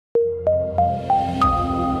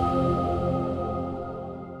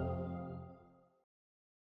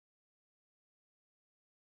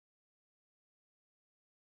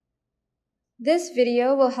This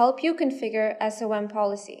video will help you configure SoM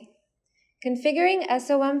Policy. Configuring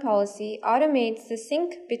SoM Policy automates the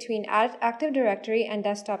sync between Active Directory and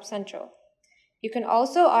Desktop Central. You can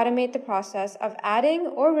also automate the process of adding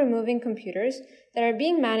or removing computers that are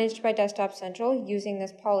being managed by Desktop Central using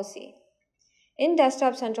this policy. In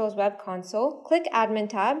Desktop Central's web console, click Admin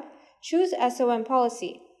tab, choose SoM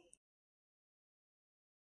Policy.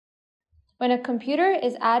 When a computer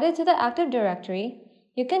is added to the Active Directory,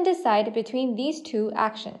 you can decide between these two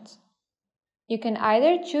actions. You can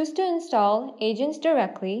either choose to install agents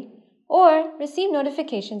directly or receive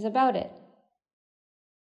notifications about it.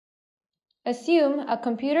 Assume a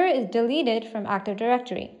computer is deleted from Active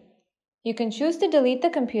Directory. You can choose to delete the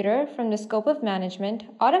computer from the scope of management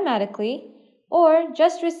automatically or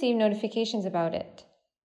just receive notifications about it.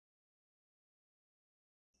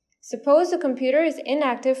 Suppose a computer is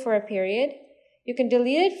inactive for a period. You can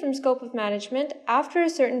delete it from scope of management after a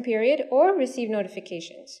certain period or receive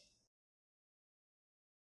notifications.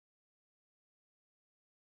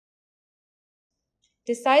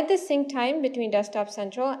 Decide the sync time between Desktop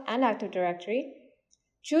Central and Active Directory.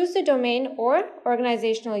 Choose the domain or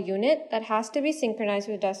organizational unit that has to be synchronized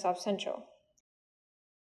with Desktop Central.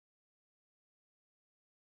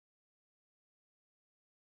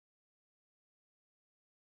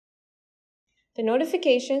 The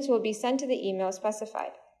notifications will be sent to the email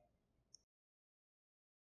specified.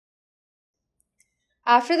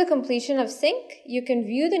 After the completion of sync, you can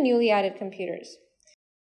view the newly added computers.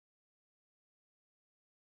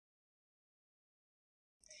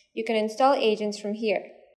 You can install agents from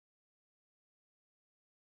here.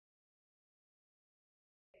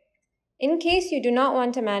 In case you do not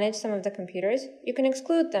want to manage some of the computers, you can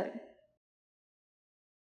exclude them.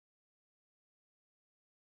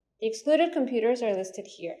 The excluded computers are listed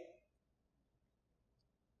here.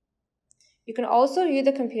 You can also view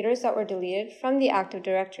the computers that were deleted from the Active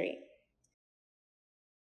Directory.